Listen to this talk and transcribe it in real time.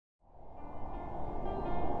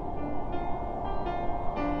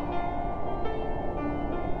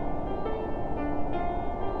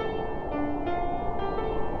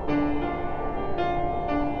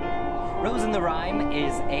the Rime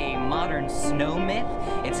is a modern snow myth.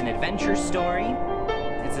 It's an adventure story.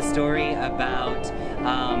 It's a story about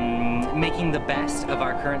making the best of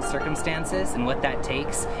our current circumstances and what that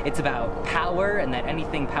takes. It's about power, and that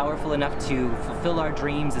anything powerful enough to fulfill our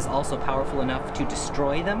dreams is also powerful enough to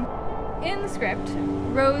destroy them. In the script,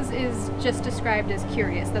 Rose is just described as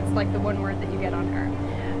curious. That's like the one word that you get on her.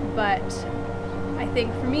 But I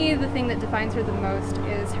think for me, the thing that defines her the most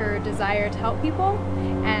is her desire to help people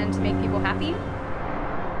and to make people happy.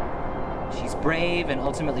 She's brave, and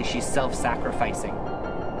ultimately she's self-sacrificing.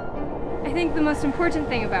 I think the most important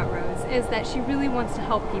thing about Rose is that she really wants to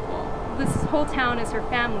help people. This whole town is her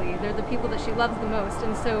family. They're the people that she loves the most,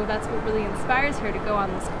 and so that's what really inspires her to go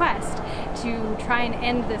on this quest to try and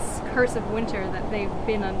end this curse of winter that they've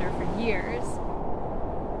been under for years.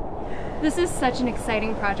 This is such an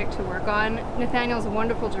exciting project to work on. Nathaniel's a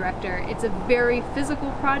wonderful director. It's a very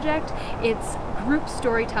physical project. It's group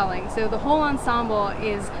storytelling, so the whole ensemble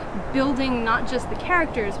is building not just the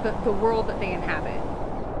characters, but the world that they inhabit.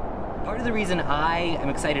 Part of the reason I am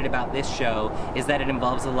excited about this show is that it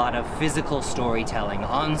involves a lot of physical storytelling,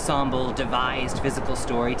 ensemble, devised physical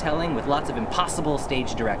storytelling with lots of impossible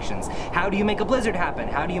stage directions. How do you make a blizzard happen?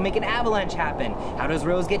 How do you make an avalanche happen? How does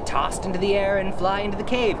Rose get tossed into the air and fly into the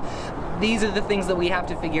cave? These are the things that we have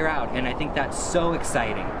to figure out, and I think that's so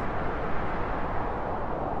exciting.